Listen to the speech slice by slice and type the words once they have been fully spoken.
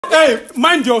Hey,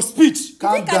 mind your speech.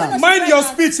 Calm down. Mind your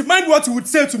speech. Mind what you would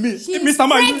say to me. Mr.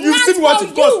 Man, you've seen what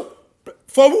you've caused.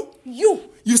 For who?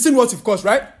 You've seen what you've caused,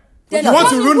 right? You want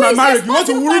to ruin my marriage. You want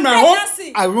to ruin my home.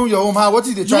 I ruin your home. What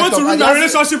is the try? You want to ruin my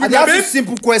relationship with my babe?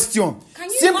 Simple question.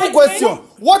 Simple question.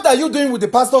 What are you doing with the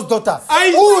pastor's daughter?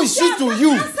 Who is she to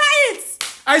you?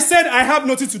 I said I have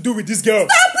nothing to do with this girl.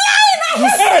 Stop lying!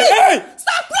 Hey!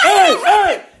 Stop lying!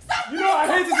 Hey! You know I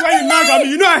hate it when you nag at me.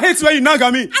 You know I hate it when you nag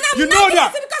at me. You know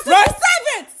that, right?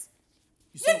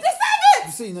 You deserve it.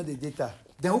 You say you know the data.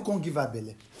 Then who can't give her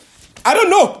belly? I don't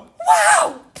know.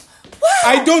 Wow!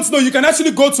 I don't know. You can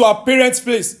actually go to our parents'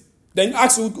 place. Then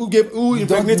ask who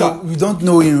impregnated her. You don't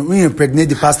know who impregnate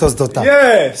the pastor's daughter.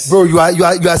 Yes. Bro, you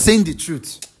are saying the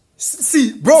truth.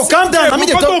 See, bro, calm down. Look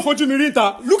at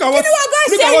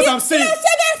what I'm saying.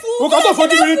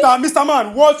 Mr.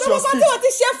 Man, what's your speech?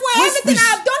 Everything I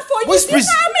have done for you. What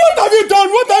have you done?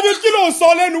 What have you killed,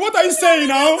 Solen? What are you saying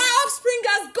now? My offspring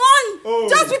has gone.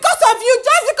 Just because of you.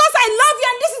 Just because I love you,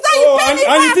 and this is how you pay me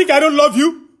back. And you think I don't love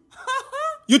you?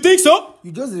 You think so?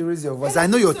 You just raise your voice. I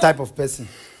know your type of person.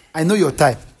 I know your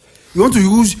type. You want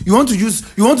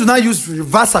to now use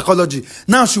reverse psychology.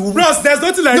 Now she will. Bros, there's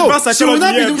nothing like reverse psychology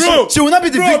here, bro. She will not be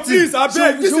the victim. Please, I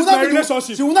beg. This is my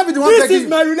relationship. She will not be the one begging. This is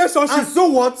my relationship. And so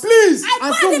what? Please.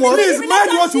 And so what? Please, mind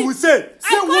what you will say.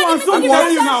 I'm telling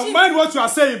you now. Mind what you are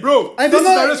saying, bro. This is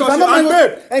my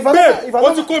relationship. And babe,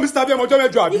 what you call Mr.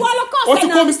 Biamojomejo? What you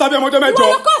call Mr.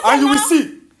 Biamojomejo? And you will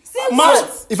see.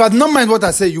 If I do not mind what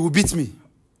I say, you will beat me.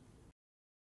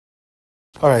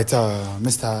 All right,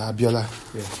 Mr. Abiola.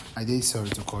 Yeah. I'm very sorry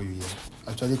to call you here.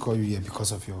 I actually call you here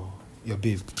because of your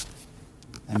babe.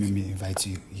 Let me invite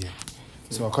you here.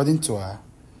 So according to her,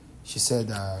 she said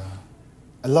a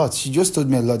lot. She just told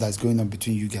me a lot that's going on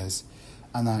between you guys.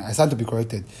 And I stand to be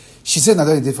corrected. She said that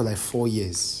you did for like 4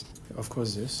 years. Of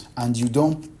course, yes. And you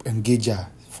don't engage her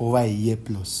for over a year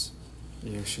plus.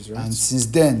 Yeah, she's right. And since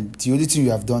then, the only thing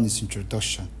you have done is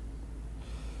introduction.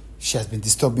 She has been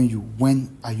disturbing you.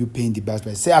 When are you paying the bride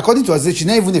price? Say, according to her, she's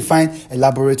not even a fine,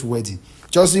 elaborate wedding.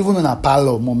 Just even on a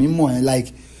parlor, mommy,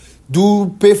 like, do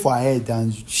pay for her head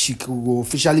and she will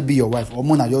officially be your wife. Or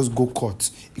Mona just go court.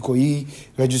 You could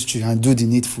registry and do the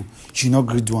needful. She not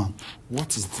grade one.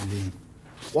 What is delaying?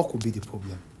 What could be the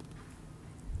problem?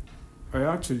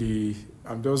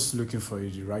 I'm just looking for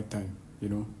the right time, you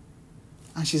know.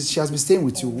 And she has been staying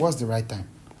with you. What's the right time?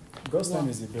 God's time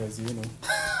is the best, you know.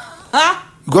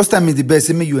 God's time is the best.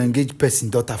 Say, you engage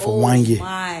person daughter for 1 year.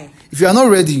 My. If you are not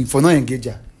ready for not engage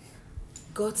her.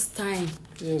 God's time.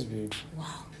 Yes, babe. Wow.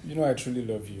 You know I truly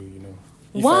love you, you know.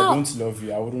 If Wow. I don't love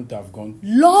you, I wouldn't have gone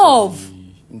Love. for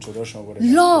the introduction or whatever.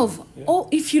 Love. Yeah. Oh,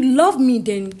 if you love me,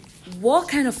 then what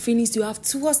kind of feelings do you have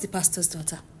towards the pastor's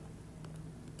daughter?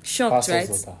 Shocked, Pastor's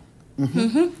right? daughter.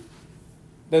 Mm-hmm.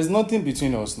 There's nothing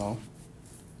between us now.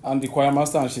 I'm the choir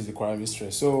master and she's the choir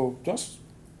mistress. So just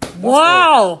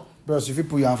Wow. Bro, so if you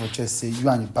put your hand for chest, say you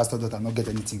and your pastor daughter not get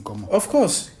anything in common. Of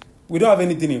course. We don't have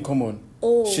anything in common.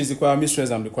 Oh. She's the choir mistress,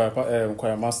 I'm the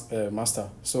choir master.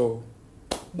 So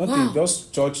nothing. Wow.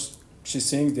 Just church, she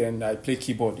sings, then I play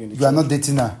keyboard in the You are not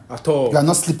dating her. at all. You are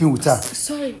not sleeping with her.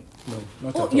 Sorry. No,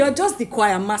 not Oh, at all. you're just the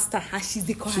choir master and she's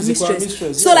the choir She's the mistress. choir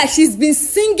mistress, So yeah. like she's been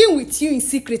singing with you in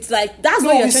secret. Like that's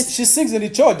what you're trying to. She sings in the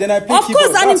church, then I play Of keyboard.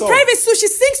 course, and in that's all. private, so she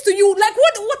sings to you. Like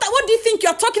what do you think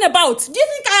you're talking about? Do you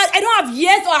think I don't have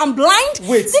ears or I'm blind?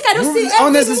 Wait, think I don't see every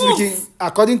Honestly move? speaking,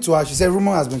 according to her, she said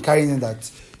rumor has been carrying in that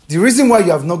the reason why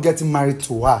you have not getting married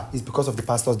to her is because of the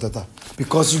pastor's daughter.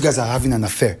 Because you guys are having an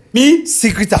affair. Me?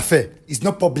 Secret affair. It's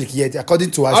not public yet.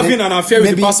 According to her, Having an affair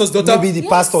with the pastor's daughter? Maybe the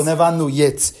pastor never know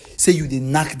yet. Say you did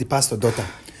knock the pastor's daughter.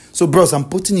 So, bros, I'm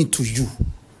putting it to you.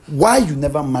 Why you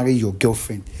never marry your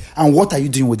girlfriend? And what are you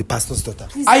doing with the pastor's daughter?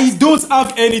 I don't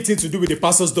have anything to do with the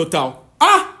pastor's daughter.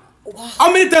 Ah! Wow.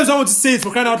 How many times I want to say it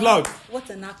for crying out loud? What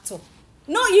an actor.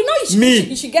 No, you know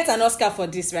you should get an Oscar for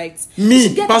this, right?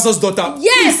 Me, pastor's daughter.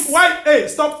 Yes. Why? Hey,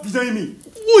 stop videoing me.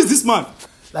 Who is this man?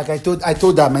 Like I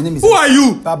told her, my name is... Who are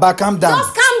you? Baba, calm down.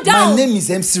 Just calm down. My name is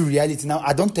MC Reality. Now,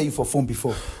 I don't tell you for phone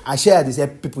before. I share this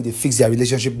help people, they fix their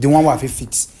relationship. The one who have to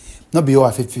fix. Not be all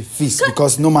have to fix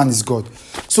because no man is God.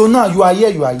 So now, you are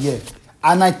here.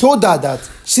 And I told her that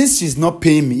since she's not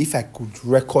paying me, if I could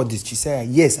record this, she said,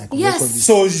 yes, I could record this.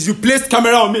 So you placed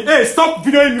camera on me. Hey, stop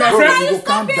videoing me, my friend. Can you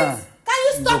calm stop down. it? Can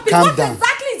you stop it? Calm What down.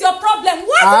 exactly is your problem?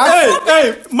 What?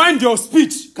 Hey, mind your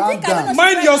speech. Calm down.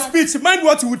 Mind your speech. Mind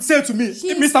what you would say to me.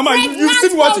 She's Mr. Man, you've pregnant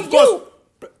seen what for you've caused.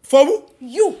 For who?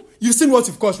 You've seen what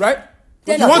you've caused, right?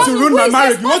 Then You want to who ruin my is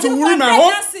marriage. You want to responsible ruin for my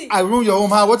home. pregnancy? I ruin your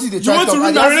home. What is the You want to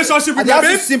ruin my relationship with my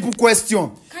babe? Simple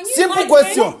question. Can you Simple imagine?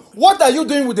 question. What are you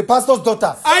doing with the pastor's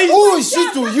daughter? Who is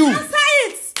she to you? Answer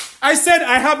it. I said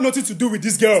I have nothing to do with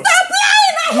this girl. Stop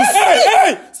lying!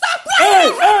 Hey! Stop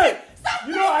lying! Hey!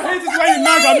 You know I hate it when you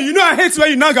nag at me. You know I hate it when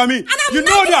you nag at me. And I'm you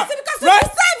know that, because right? you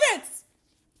deserve it.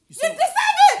 You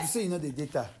deserve it. You say you know the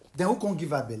data. Then who can't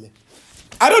give her belly?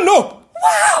 I don't know.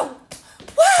 Wow.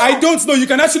 I don't know. You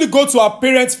can actually go to our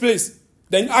parents' place.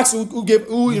 Then ask who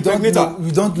impregnated her.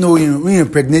 You don't know who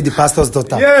impregnate the pastor's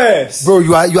daughter. Yes. Bro,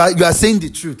 you are saying the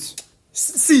truth.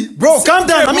 See, bro, calm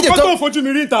down. Look at what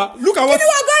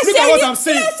I'm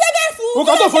saying.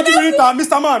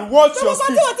 Mr. Man, what's your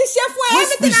speech?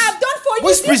 Everything I've done for you.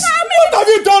 What have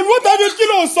you done? What have you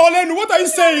done? What are you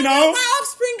saying now? My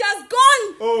offspring has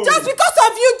gone. Just because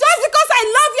of you. Just because I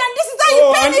love you, and this is how you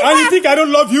pay me back. And you think I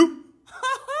don't love you?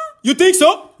 You think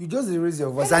so? You just raise your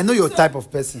voice. I know your type of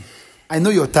person. I know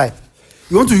your type.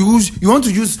 You want to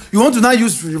now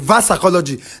use reverse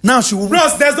psychology. Now she will.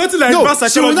 Bros, there's nothing like reverse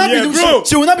psychology here, bro.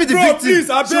 She will not be the victim. Please,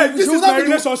 I beg. This is my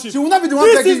relationship. She will not be the one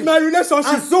begging. This is my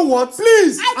relationship. And so what?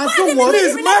 Please. And so what?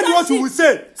 Please, mind what you will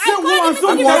say. I'm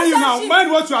telling you now.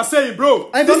 Mind what you are saying, bro.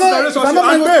 This is my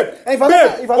relationship. And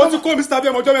babe, what you call Mr. B,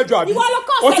 what you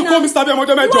call Mr. B,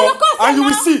 and you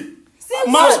will see.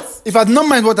 If I do not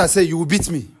mind what I say, you will beat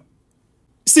me.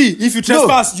 See, if you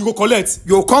trespass, you go collect.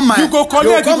 You come my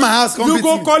house. You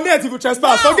go collect if you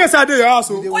trespass. Don't get inside your house.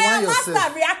 Why am I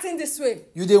start reacting this way?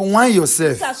 You dey whine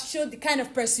yourself. This has showed the kind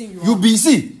of person you are. You be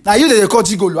see. Now you dey call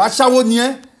Chigolo. Achawo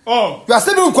niye. Oh. You are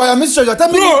stepping with choir mission. You are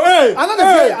telling me. Bro, hey.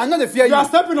 I'm not the fear you. You are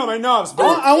stepping on my nerves, bro.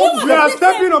 You are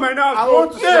stepping on my nerves. I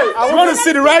want to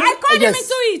see the right. I called him into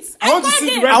it. I want to see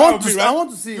the right. I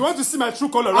want to see. You want to see my true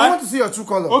color, right? I want to see your true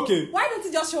color. Okay. Why don't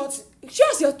you just show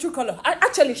us your true color?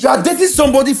 Actually, you are dating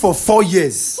somebody for 4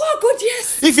 years. 4 good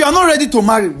years. If you are not ready to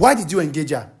marry, why did you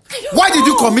engage her? Why did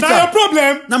you commit her? Now your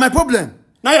problem. Now my problem.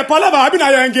 Now your palaver. I mean,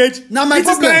 now you're engaged. Now my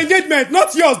problem. It is my engagement,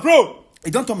 not yours, bro.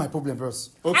 It don't turn my problem,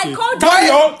 bros. Okay. I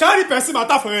called carry person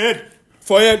matter for your head.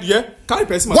 For your head, yeah. Carry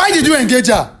person matter. Why did you engage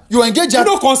her? You engage her. You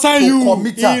don't concern you.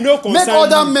 Commit her. You don't concern Make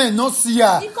other men not see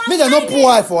her. Make them not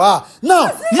pour eye for her. Now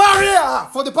marry her.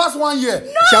 For the past 1 year, no.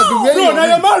 she has been wearing. Bro, now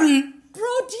you're married. Bro,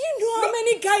 do you know how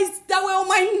many guys that were on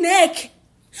my neck?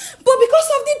 But because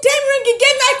of the damn ring he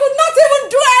gave me, I could not even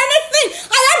do anything.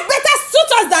 I have better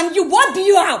suitors than you. What do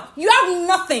you have? You have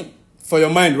nothing. For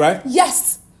your mind, right?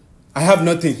 Yes. I have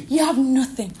nothing. You have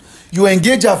nothing. You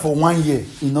engage her for 1 year,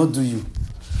 he not do you.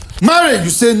 Marriage, you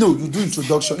say no, you do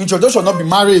introduction. Introduction not be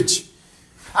marriage.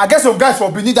 I guess some guys for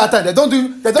Benin that time, they don't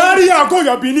carry her go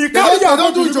your Benin. They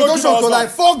don't do introduction to like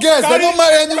 4 girls. They don't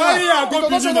marry anyone. Carry her go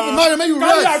Benin now.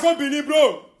 Carry her go Benin,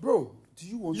 bro. Bro, do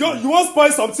you want you want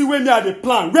spoil something where me are the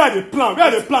plan? Where are the plan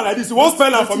like this? You want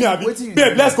spoil am for me, abi?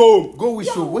 Babe, let's go home. Go with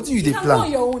you. What do you dey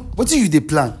plan? What do you dey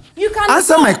plan? You can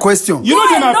answer my question. You know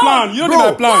dey my plan. You know dey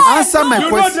my plan. Answer my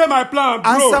question. You know dey my plan,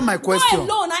 bro. Answer my question. Go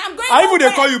alone. I am going. I even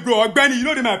dey call you bro. Ogbeni, you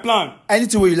know dey my plan.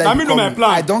 Anything where you like. I mean know my plan.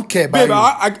 I don't care, babe.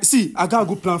 I got a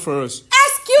good plan for us.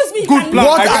 Excuse me. Good plan.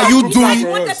 What are you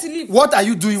doing? What are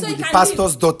you doing with the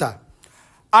pastor's daughter?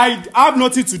 I have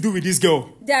nothing to do with this girl.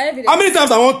 How many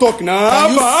times I won't talk now?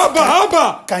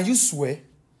 Abba. Can you swear?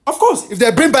 Of course. If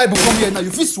they bring Bible come here now,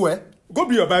 you feel swear? Go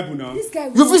bring your Bible now. This guy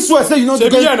you feel swear? Say you know. Say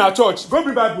be here in our church. Go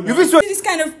bring Bible now. You feel swear? This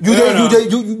kind of.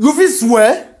 You feel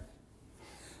swear?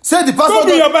 Say the pastor.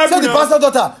 Say the pastor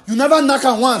daughter. You never knock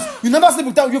her once. You never sleep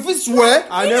with her. You feel swear? You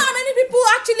know how many people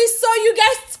actually saw you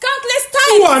guys countless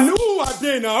times? Who are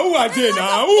they now?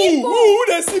 Who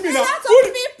they see me now?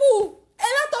 A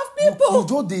lot of people. You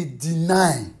don't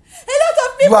deny. A lot of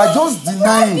people. You are just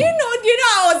denying. Do you know,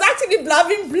 I was actually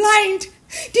blabbing blind.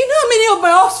 Do you know how many of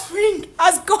my offspring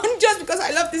has gone just because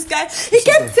I love this guy? He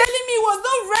kept telling me he was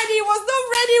not ready.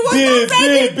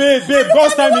 Babe,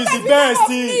 God's time is the best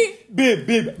thing. Babe,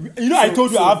 you know I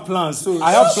told you I have plans.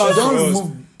 I have plans for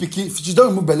us. She don't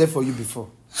remove belly for you before.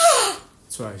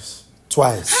 Twice.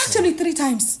 Actually 3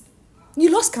 times. You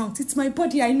lost count. It's my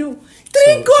body, I know.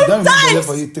 3 good times. She don't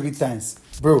for you 3 times.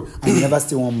 Bro, I never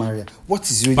still want marry. What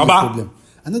is really the problem?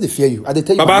 I know they fear you. I they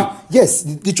tell you. Baba. Yes,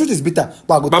 the truth is bitter.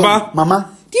 But I go Baba. tell you,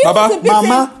 Mama. Do you want to beat him?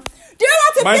 Mama. Do you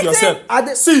want to Mind beat yourself.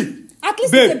 him? See. At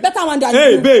least babe. It's a better one than you.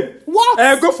 Hey, babe.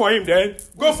 What? Go for him then.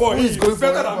 Go for him. Going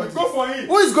for Go for him.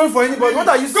 Who is going for anybody? What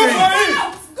are you saying? Go for him.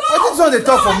 What is on the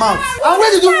top for mouth? And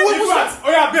where did you? Oh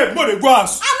yeah, babe. No, they go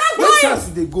house. I'm not Where going. chance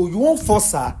did they go? You won't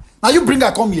force her. Now you bring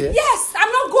her come here. Yes,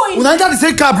 I'm not going. When I got the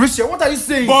same car, Brisha, what are you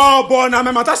saying? But now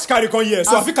my matter she carry come here,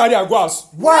 so I fit carry her go house.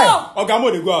 Why?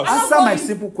 Ogamo they go house. Answer my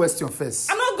simple question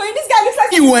first. I'm not going. This guy looks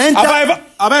like You will enter.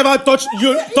 Have I ever touched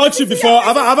you before?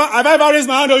 Have I ever raised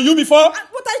my hand on you before?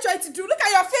 What are you trying to do? Look at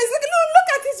your face. Look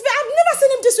at his face. I've never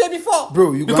seen him this way before.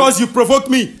 Bro, because you provoked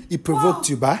me. He provoked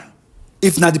you, ba?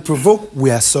 If not the provoke,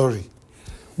 we are sorry.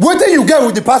 What do you get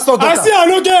with the pastor daughter? I see I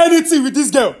don't get anything with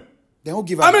this girl. Then who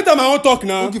give her? How many times I won't talk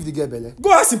now? Who give the girl belly?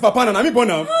 Go ask him papa now. Me born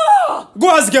now. Go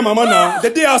ask the girl mama now. The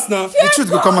day ask now. The truth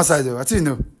will come outside though. I tell you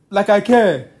know. Like I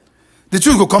care. The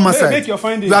truth will come outside. Make your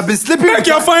findings. You have been sleeping with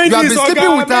her. You have been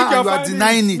sleeping with her and you are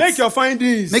denying it. Make your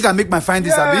findings. Make her make my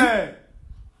findings, Abi.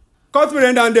 Cut me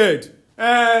and dead.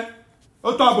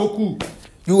 Otaboku.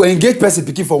 You engage person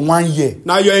picking for 1 year.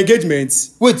 Now your engagement.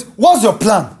 Wait, what's your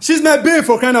plan? She's my babe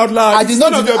for crying out loud. I'm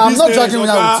not dragging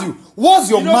out with you. What's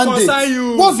your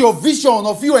mandate? What's your vision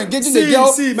of you engaging the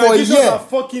girl for a year? My visions are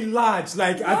fucking large.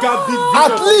 Like I got big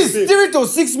visions. At least 3 to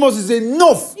 6 months is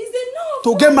enough.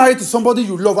 To get married to somebody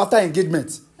you love after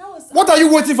engagement. What are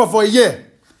you waiting for a year?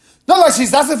 Not like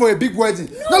she's asking for a big wedding.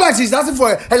 Not like she's asking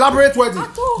for an elaborate wedding.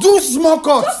 Do small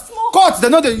cuts. Cuts. They're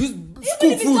not they use.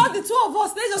 Even if it's not the two of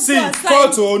us, let's just see, go aside.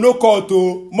 court or no court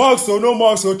or mosque or no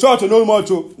mosque or church or no mosque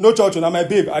or no church or my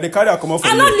babe. I dey carry her come off for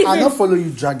you. I'll not follow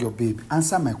you drag your babe.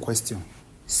 Answer my question.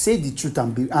 Say the truth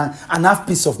and have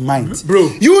peace of mind. Bro.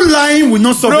 You lying will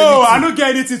not solve anything. Bro, I don't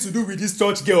get anything to do with this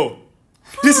church girl.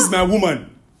 This is my woman.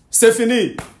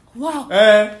 Stephanie. Wow.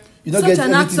 You don't get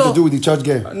anything to do with the church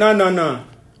girl. No.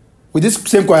 With this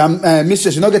same choir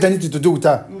mistress, you don't get anything to do with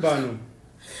her. No.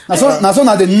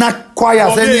 Now they knock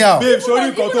choirs anyhow. Even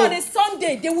on a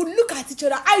Sunday, they would look at each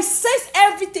other. I sense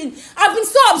everything. I've been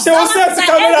so observant. They will set the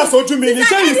camera so to me. You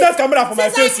say you set camera for my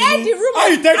face. How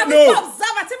you take I've no? been so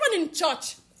observant. Even in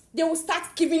church, they will start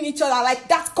giving each other like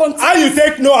that contact. How you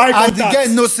take no eye contact? And the girl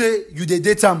no say you dey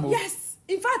date am. Yes.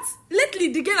 In fact,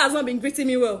 lately the girl has not been greeting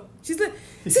me well. She's like,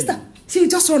 sister, she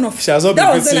just run off. She has not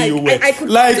been greeting you well. I could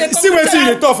like see when she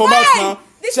dey talk for mouth now.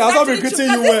 She has not been greeting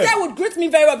you well. This guy would greet me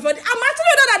very well. But I'm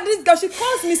actually not that this girl. She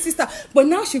calls me sister. But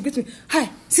now she greets me. Hi,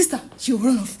 sister. She'll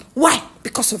run off. Why?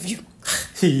 Because of you.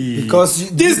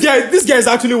 Because this guy is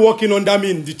actually working under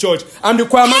me in the church. And the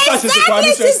choir master is the choir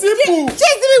mistress. She's been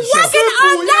working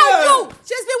under you.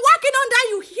 She's been working under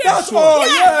you here. That's all.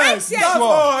 Yes. That's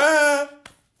all.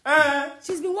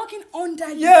 She's been working under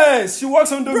you. Yes, she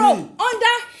works under me. Bro,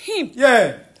 under him.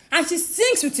 Yeah. And she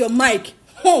sings with your mic.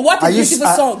 Oh, what a beautiful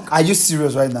song. Are you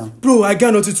serious right now? Bro, I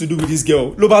got nothing to do with this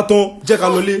girl. Lobaton,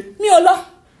 Jekalole. Me Ola.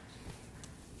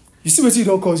 You see what you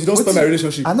don't cause? You don't spoil my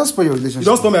relationship. I don't spoil your relationship. You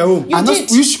don't spoil my home. I don't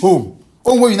which home?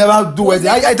 Home where you never do wedding.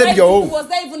 I tell you your home. Was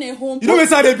there even a home? You know where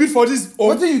they build for this home?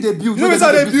 What do you they build? You know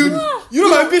where they build? You know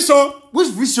my vision? Which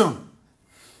vision?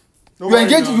 You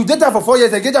engage, you date her for 4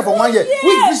 years, engage her for 1 year.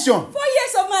 Which vision? 4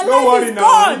 years of my don't life worry is now.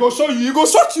 gone. He go show you. He go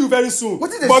shock you very soon. What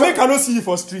did they but shock? me cannot see you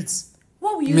for streets.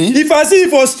 What will you me? If I see you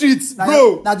for streets,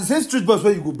 bro. Now the same street boss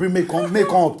where you go bring me come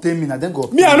obtain me, and then go.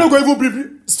 Me, I don't go even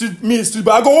bring street,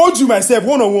 but I go hold you myself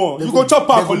one on one. You go chop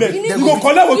and collect. You go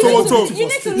collect what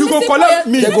you go collect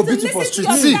me. They go beat you for street.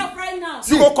 See.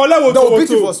 You go collect what they will beat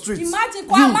you for street. Imagine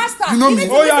choir master. You know me.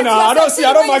 Oh yeah, now I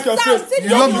don't mark your face.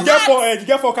 You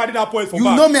get for cardinal points for back.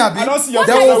 You know me, Abi. I don't see your.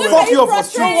 They will fuck you up for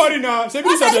street. Don't worry now. Say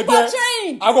this is the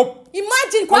I go.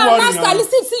 Imagine choir master.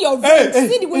 Listen, see your voice,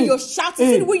 see the way you're shouting,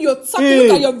 see the way you're talking.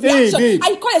 Look at your reaction. And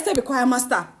you call yourself a choir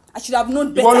master. I should have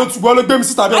known better. I should have known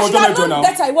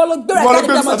better. You want to go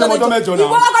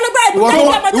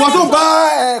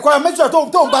buy choir master.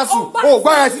 Don't buy you. Oh,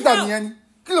 choir sister.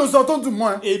 Kí ló sọ tó ń dùn mọ́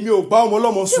ẹ. Èmi ò bá ọmọ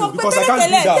ọlọ́mọ sùn because I can't do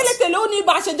that. Tẹ́lẹ̀tẹ́lẹ̀ ó ní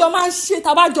bá a ṣe jọ máa ń ṣe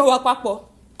tá a bá jọ wà papọ̀.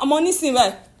 Ọmọ nísìnyí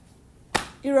báyìí.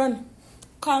 Irọ́ ni.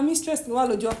 Choir mistress ni wà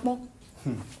lójú ọpọ́n.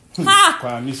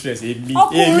 Choir mistress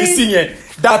èmi sí yẹn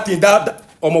that thing that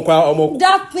ọmọ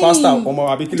pastor ọmọ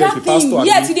abikile fi pastor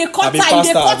yes you dey cut eye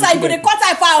you go dey cut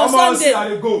eye for our Sunday.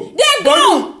 Dey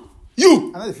go.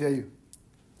 You. I no dey fear you.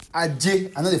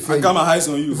 Ajay, I know they fear you. I got my eyes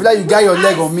on you. If you like you got your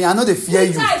leg on me, I know they fear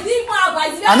you.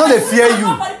 I know they fear you.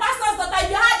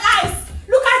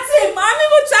 Look at him, I'm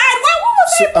even tired. What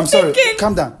was I I'm sorry, thinking?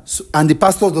 calm down. So, and the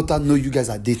pastor's daughter know you guys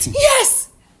are dating? Yes.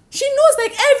 She knows,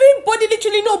 like everybody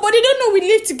literally know, but they don't know we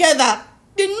live together.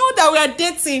 They know that we are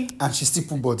dating. And she still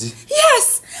put body.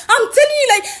 Yes. I'm telling you,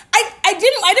 like, I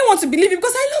didn't want to believe it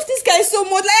because I love this guy so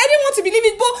much. Like, I didn't want to believe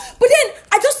it, but then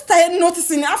I just started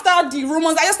noticing after the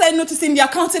rumors. I just started noticing their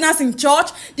countenance in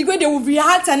church, the way they would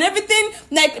react and everything.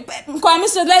 Like,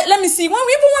 let me see. When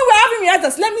we're having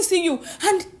reactors, let me see you.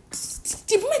 And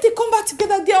the moment they come back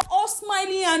together, they are all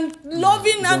smiling and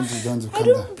loving.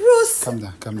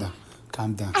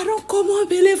 Calm down. I don't come on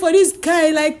belay for this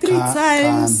guy like 3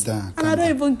 times. Calm down. And I don't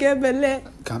even get belay.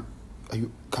 Calm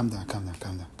down.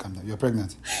 You're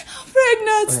pregnant. I'm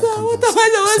pregnant, so what am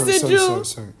I supposed to do?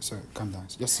 Sorry. Calm down.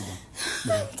 Just sit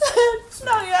down.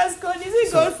 Now you ask God, is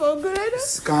it God for good?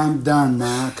 Calm down,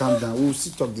 man. Calm down. We'll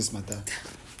still talk this matter.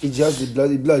 It's just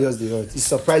the blood just the hurt. He's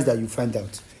surprised that you find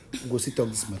out. We'll still talk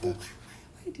this matter.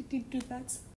 Why did he do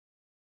that?